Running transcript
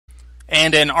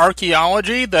and in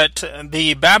archaeology that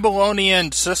the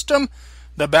Babylonian system,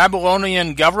 the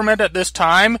Babylonian government at this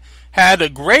time,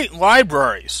 had great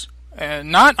libraries.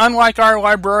 Not unlike our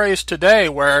libraries today,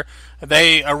 where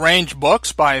they arrange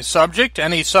books by subject.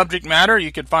 Any subject matter,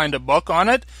 you could find a book on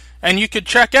it, and you could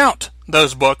check out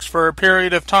those books for a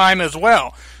period of time as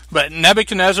well. But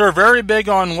Nebuchadnezzar, very big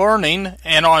on learning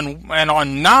and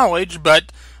on knowledge,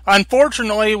 but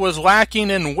unfortunately was lacking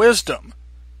in wisdom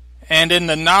and in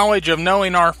the knowledge of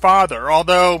knowing our Father.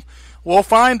 Although we'll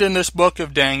find in this book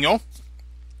of Daniel,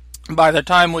 by the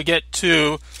time we get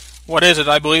to,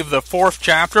 I believe the fourth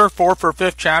or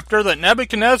fifth chapter, that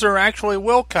Nebuchadnezzar actually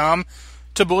will come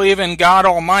to believe in God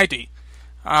Almighty.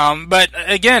 But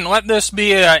again, let this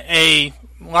be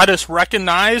let us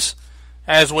recognize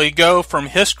as we go from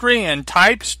history and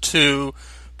types to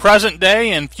present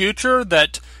day and future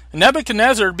that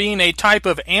Nebuchadnezzar, being a type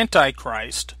of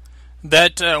Antichrist,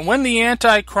 that when the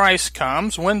Antichrist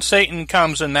comes, when Satan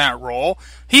comes in that role,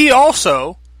 he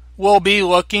also will be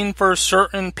looking for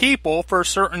certain people, for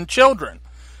certain children.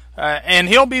 And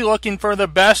he'll be looking for the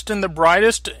best and the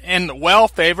brightest and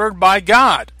well-favored by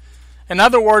God. In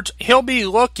other words, he'll be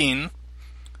looking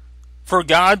for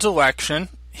God's election.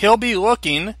 He'll be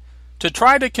looking to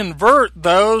try to convert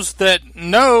those that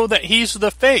know that he's the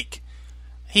fake.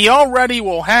 He already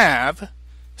will have,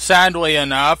 sadly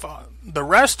enough, the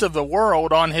rest of the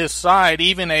world on his side,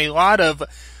 even a lot of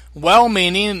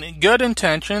well-meaning,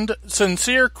 good-intentioned,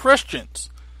 sincere Christians.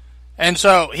 And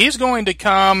so he's going to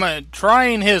come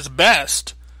trying his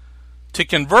best to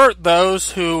convert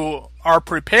those who are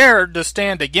prepared to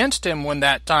stand against him when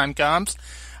that time comes.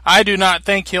 I do not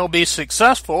think he'll be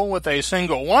successful with a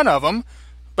single one of them,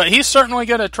 but he's certainly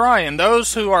going to try. And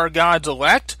those who are God's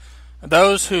elect,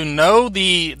 those who know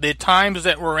the times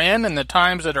that we're in and the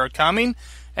times that are coming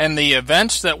and the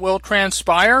events that will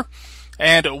transpire,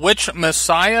 and which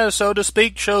Messiah, so to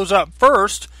speak, shows up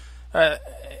first,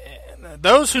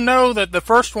 those who know that the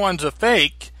first one's a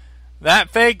fake, that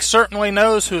fake certainly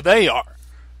knows who they are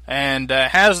and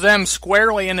has them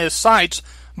squarely in his sights.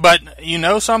 But you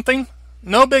know something?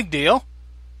 No big deal.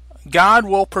 God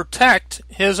will protect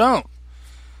his own.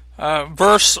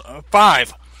 Verse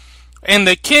 5. And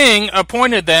the king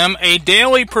appointed them a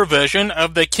daily provision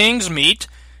of the king's meat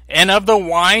and of the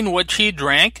wine which he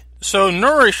drank, so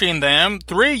nourishing them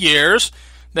 3 years,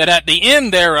 that at the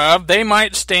end thereof they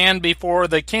might stand before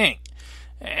the king.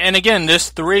 And again,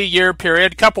 this 3-year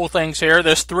period, couple things here.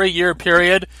 This 3-year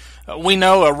period, we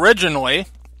know originally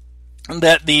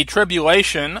that the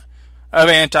tribulation of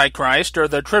Antichrist, or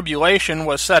the tribulation,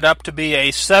 was set up to be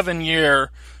a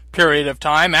 7-year period of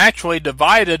time, actually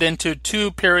divided into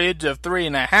 2 periods of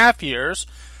 3.5 years.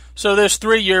 So this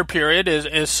 3-year period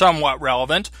is somewhat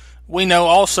relevant. We know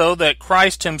also that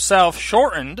Christ himself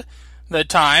shortened the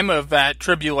time of that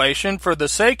tribulation for the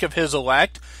sake of his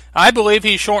elect. I believe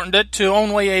he shortened it to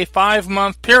only a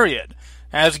 5-month period,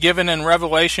 as given in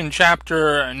Revelation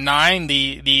chapter 9,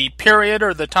 the period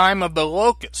or the time of the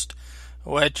locust,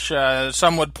 which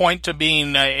some would point to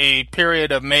being a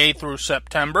period of May through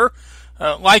September.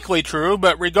 Likely true,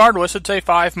 but regardless, it's a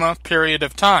 5-month period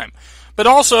of time. But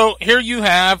also, here you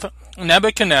have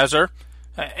Nebuchadnezzar,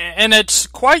 and it's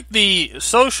quite the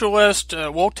socialist,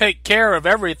 we'll take care of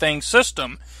everything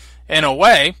system in a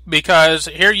way, because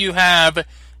here you have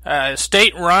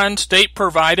state-run,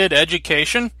 state-provided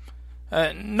education.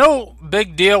 No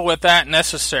big deal with that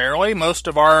necessarily. Most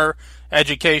of our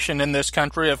education in this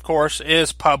country, of course,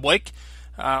 is public,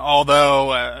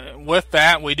 although with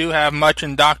that we do have much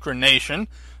indoctrination.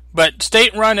 But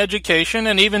state-run education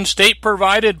and even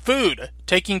state-provided food,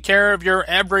 taking care of your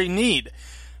every need.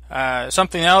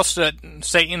 Something else that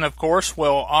Satan, of course,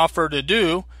 will offer to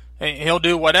do. He'll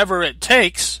do whatever it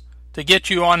takes to get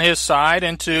you on his side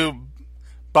and to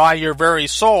buy your very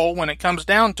soul when it comes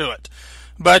down to it.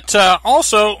 But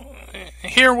also,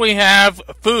 here we have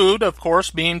food, of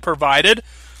course, being provided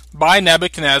by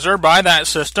Nebuchadnezzar, by that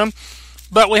system.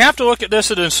 But we have to look at this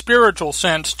in a spiritual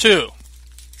sense, too.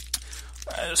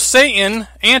 Satan,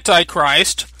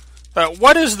 Antichrist,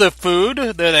 what is the food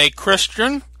that a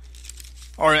Christian,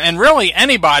 and really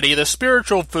anybody, the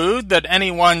spiritual food that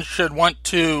anyone should want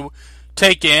to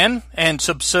take in and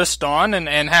subsist on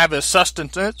and have as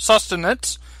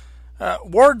sustenance,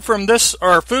 word from this,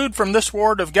 or food from this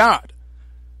word of God,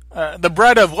 the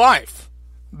bread of life,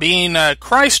 being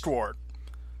Christ's word,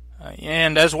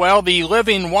 and as well the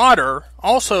living water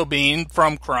also being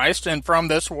from Christ and from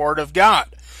this word of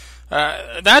God.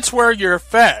 That's where you're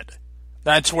fed.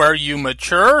 That's where you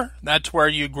mature. That's where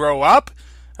you grow up.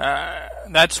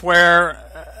 That's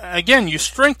where, again, you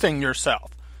strengthen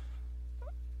yourself.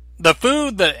 The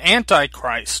food that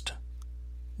Antichrist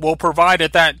will provide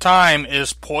at that time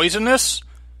is poisonous,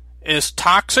 is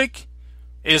toxic,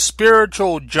 is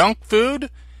spiritual junk food,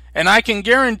 and I can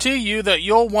guarantee you that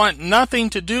you'll want nothing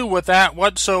to do with that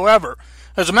whatsoever.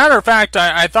 As a matter of fact,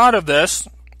 I thought of this,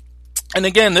 and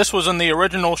again, this was in the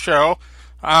original show.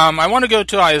 I want to go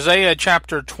to Isaiah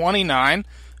chapter 29.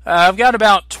 I've got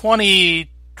about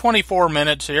 24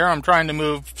 minutes here. I'm trying to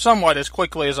move somewhat as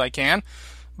quickly as I can.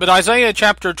 But Isaiah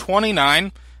chapter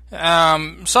 29,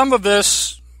 some of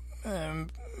this,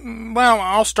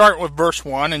 I'll start with verse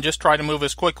 1 and just try to move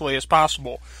as quickly as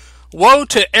possible. Woe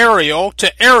to Ariel,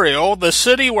 the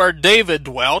city where David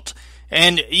dwelt,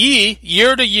 and ye,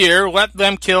 year to year, let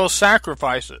them kill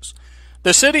sacrifices.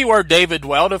 The city where David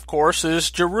dwelt, of course, is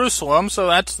Jerusalem, so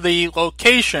that's the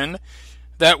location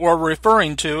that we're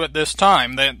referring to at this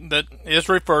time, that is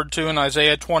referred to in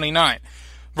Isaiah 29.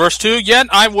 Verse 2, Yet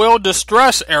I will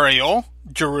distress Ariel,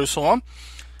 Jerusalem,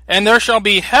 and there shall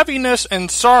be heaviness and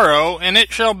sorrow, and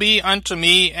it shall be unto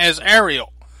me as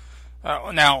Ariel.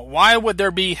 Now, why would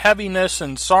there be heaviness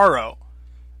and sorrow?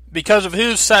 Because of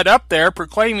who's set up there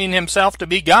proclaiming himself to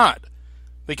be God.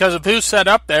 Because of who's set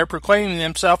up there proclaiming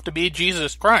himself to be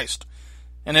Jesus Christ,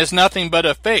 and is nothing but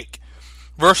a fake.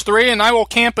 Verse 3, And I will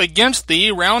camp against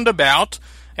thee round about,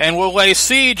 and will lay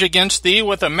siege against thee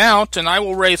with a mount, and I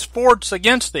will raise forts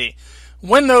against thee.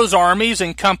 When those armies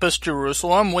encompass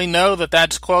Jerusalem, we know that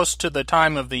that's close to the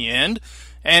time of the end.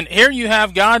 And here you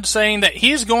have God saying that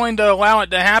he's going to allow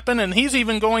it to happen, and he's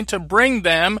even going to bring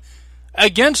them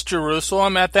against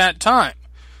Jerusalem at that time.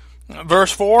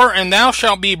 Verse 4, And thou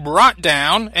shalt be brought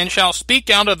down, and shalt speak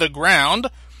out of the ground,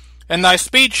 and thy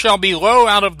speech shall be low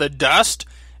out of the dust,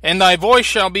 and thy voice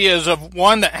shall be as of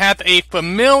one that hath a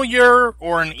familiar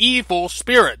or an evil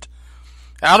spirit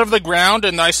out of the ground,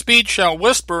 and thy speech shall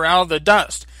whisper out of the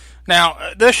dust. Now,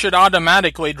 this should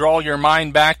automatically draw your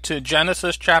mind back to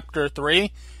Genesis chapter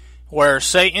 3, where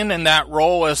Satan, in that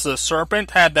role as the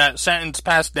serpent, had that sentence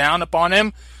passed down upon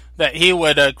him, that he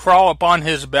would crawl upon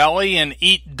his belly and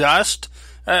eat dust,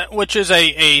 which is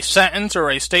a sentence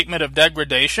or a statement of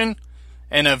degradation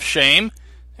and of shame.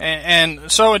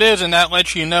 And so it is, and that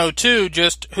lets you know, too,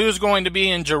 just who's going to be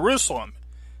in Jerusalem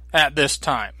at this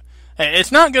time.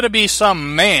 It's not going to be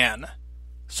some man,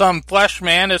 some flesh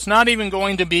man. It's not even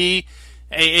going to be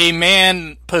a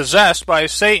man possessed by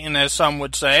Satan, as some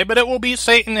would say, but it will be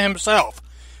Satan himself,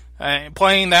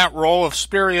 playing that role of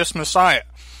spurious Messiah.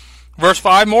 Verse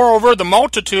 5, Moreover, the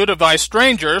multitude of thy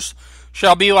strangers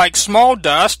shall be like small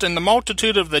dust, and the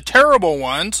multitude of the terrible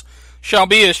ones shall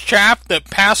be as chaff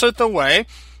that passeth away.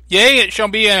 Yea, it shall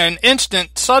be in an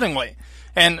instant suddenly.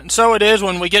 And so it is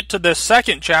when we get to the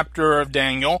second chapter of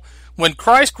Daniel. When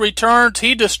Christ returns,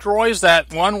 he destroys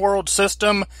that one world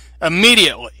system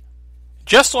immediately.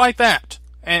 Just like that.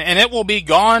 And it will be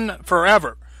gone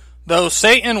forever. Though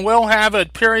Satan will have a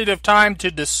period of time to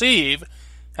deceive,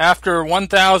 after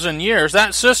 1,000 years,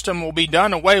 that system will be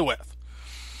done away with.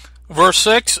 Verse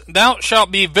 6, Thou shalt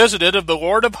be visited of the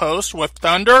Lord of hosts with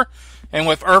thunder, and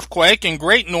with earthquake, and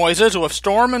great noises, with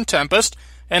storm and tempest,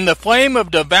 and the flame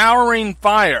of devouring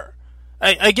fire.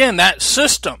 Again, that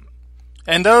system.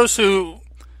 And those who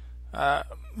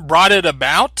brought it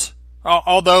about,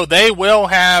 although they will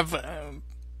have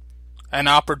an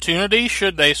opportunity,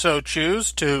 should they so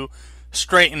choose, to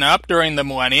straighten up during the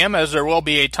millennium, as there will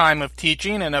be a time of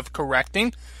teaching and of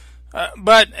correcting.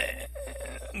 But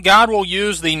God will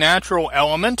use the natural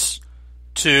elements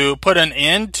to put an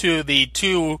end to the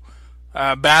two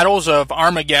battles of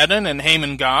Armageddon and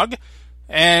Haman Gog.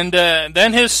 And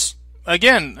then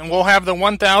we'll have the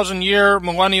 1,000-year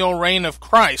millennial reign of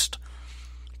Christ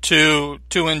to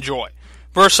enjoy.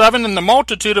 Verse 7, And the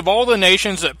multitude of all the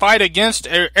nations that fight against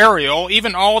Ariel,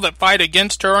 even all that fight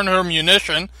against her and her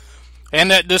munition, and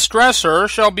that distress her,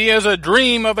 shall be as a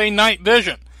dream of a night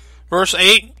vision. Verse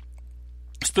 8,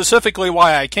 specifically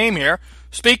why I came here,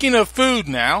 speaking of food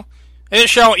now, It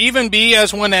shall even be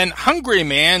as when an hungry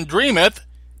man dreameth,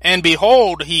 and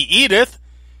behold, he eateth,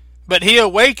 but he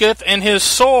awaketh, and his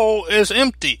soul is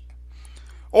empty.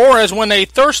 Or as when a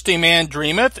thirsty man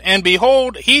dreameth, and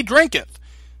behold, he drinketh,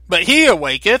 but he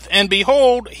awaketh, and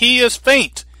behold, he is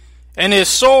faint, and his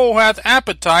soul hath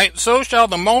appetite. So shall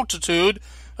the multitude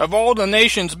of all the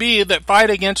nations be that fight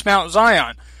against Mount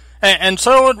Zion. And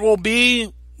so it will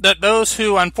be that those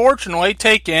who unfortunately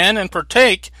take in and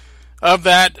partake of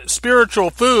that spiritual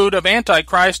food of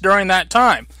Antichrist during that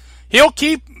time, he'll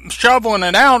keep shoveling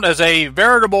it out as a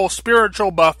veritable spiritual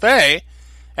buffet,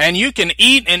 and you can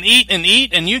eat and eat and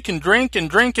eat, and you can drink and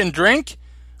drink and drink,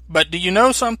 but do you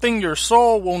know something? Your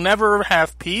soul will never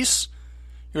have peace,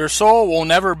 your soul will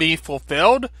never be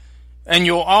fulfilled, and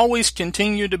you'll always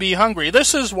continue to be hungry.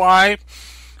 This is why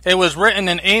It was written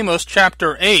in Amos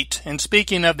chapter 8, and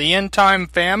speaking of the end-time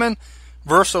famine,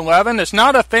 verse 11, it's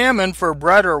not a famine for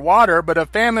bread or water, but a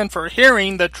famine for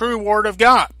hearing the true word of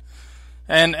God.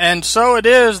 And so it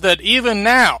is that even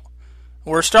now,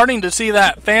 we're starting to see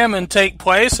that famine take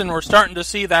place, and we're starting to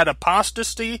see that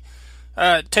apostasy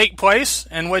take place,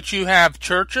 in which you have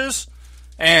churches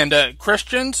and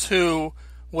Christians who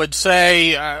would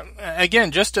say, again,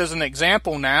 just as an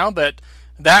example now,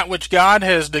 that which God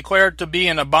has declared to be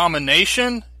an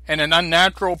abomination and an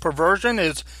unnatural perversion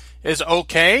is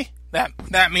okay.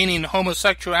 That meaning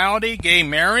homosexuality, gay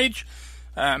marriage,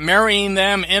 marrying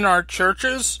them in our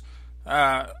churches,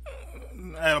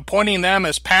 appointing them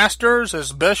as pastors,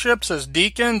 as bishops, as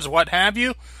deacons, what have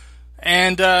you.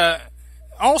 And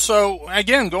also,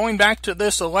 again, going back to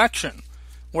this election,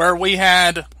 where we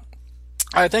had,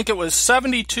 I think it was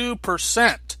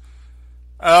 72%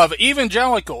 of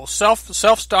evangelicals,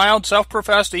 self-styled,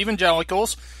 self-professed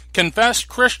evangelicals, confessed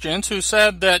Christians who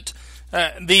said that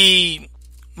the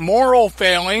moral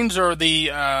failings or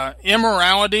the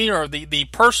immorality or the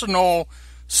personal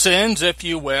sins, if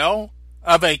you will,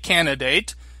 of a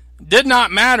candidate did not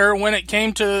matter when it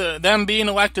came to them being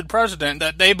elected president,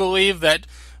 that they believe that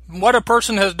what a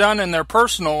person has done in their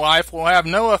personal life will have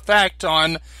no effect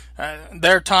on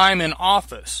their time in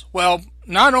office. Well,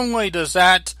 not only does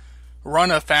that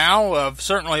run afoul of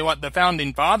certainly what the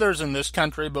founding fathers in this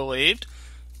country believed,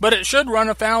 but it should run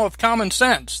afoul of common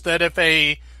sense, that if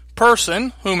a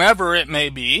person, whomever it may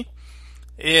be,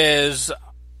 is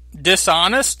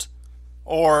dishonest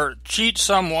or cheats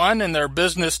someone in their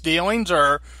business dealings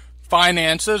or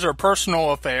finances or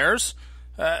personal affairs,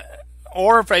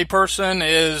 or if a person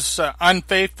is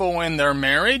unfaithful in their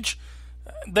marriage,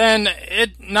 then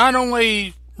it not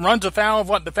only runs afoul of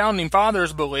what the founding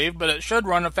fathers believed, but it should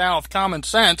run afoul of common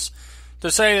sense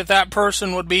to say that that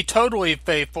person would be totally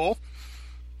faithful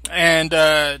and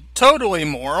totally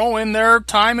moral in their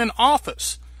time in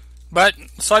office. But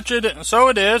so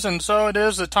it is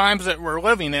the times that we're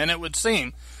living in, it would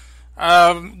seem.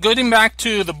 Getting back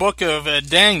to the book of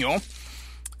Daniel,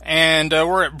 and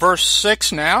we're at verse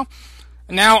 6 now.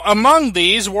 Now among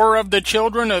these were of the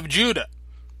children of Judah.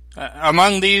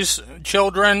 Among these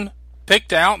children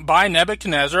picked out by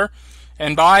Nebuchadnezzar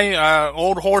and by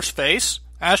old Horseface,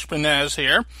 Ashpenaz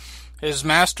here, his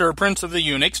master, prince of the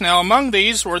eunuchs. Now among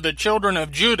these were the children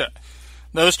of Judah,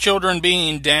 those children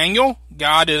being Daniel,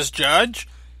 God is judge,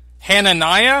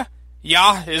 Hananiah,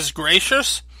 Yah is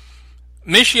gracious,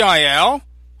 Mishael,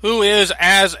 who is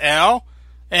Azel,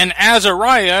 and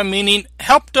Azariah, meaning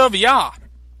helped of Yah,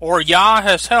 or Yah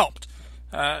has helped.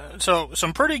 So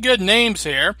some pretty good names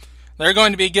here. They're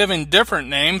going to be given different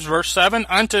names. Verse 7,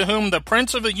 unto whom the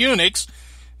prince of the eunuchs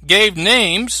gave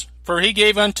names, for he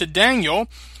gave unto Daniel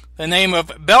the name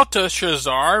of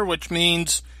Belteshazzar, which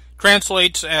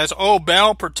translates as, O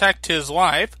Bel, protect his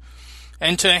life,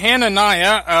 and to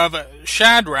Hananiah of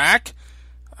Shadrach,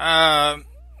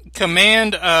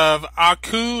 command of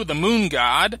Aku, the moon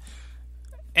god,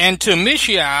 and to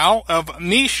Mishael of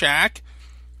Meshach,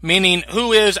 meaning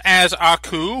who is as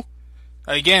Aku,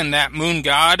 again that moon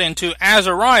god, and to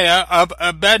Azariah of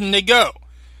Abednego,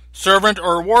 servant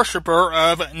or worshipper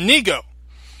of Nego.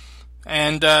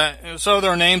 And so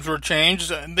their names were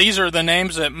changed. These are the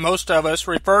names that most of us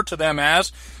refer to them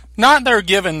as, not their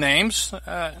given names,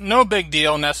 no big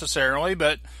deal necessarily,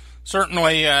 but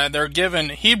certainly they're given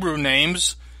Hebrew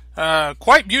names,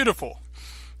 quite beautiful.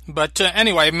 But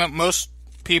anyway, most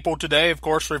people today, of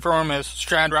course, refer them as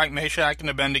Shadrach, Meshach, and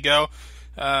Abednego.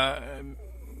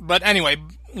 But anyway,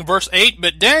 verse 8,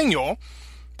 but Daniel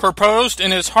proposed in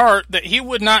his heart that he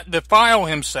would not defile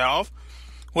himself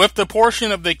with the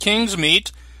portion of the king's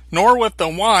meat, nor with the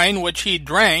wine which he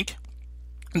drank.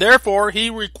 Therefore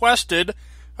he requested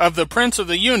of the prince of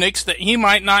the eunuchs that he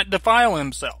might not defile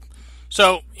himself.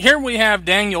 So here we have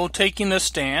Daniel taking a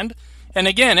stand, and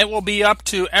again, it will be up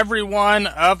to everyone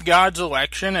of God's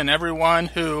election and everyone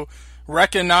who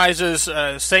recognizes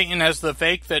Satan as the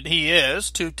fake that he is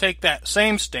to take that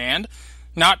same stand,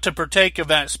 not to partake of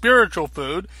that spiritual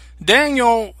food.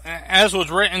 Daniel, as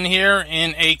was written here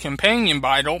in a companion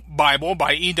Bible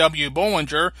by E.W.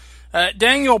 Bullinger,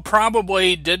 Daniel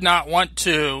probably did not want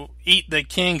to eat the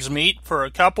king's meat for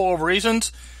a couple of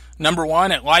reasons. Number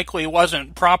one, it likely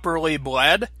wasn't properly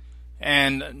bled,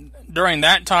 and during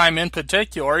that time in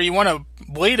particular, you want to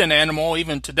bleed an animal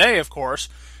even today, of course,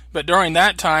 but during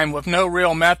that time, with no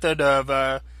real method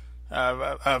of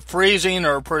freezing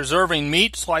or preserving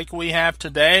meats like we have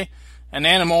today, an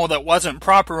animal that wasn't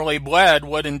properly bled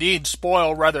would indeed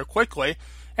spoil rather quickly,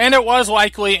 and it was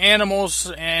likely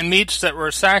animals and meats that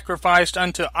were sacrificed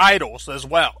unto idols as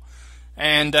well.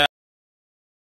 And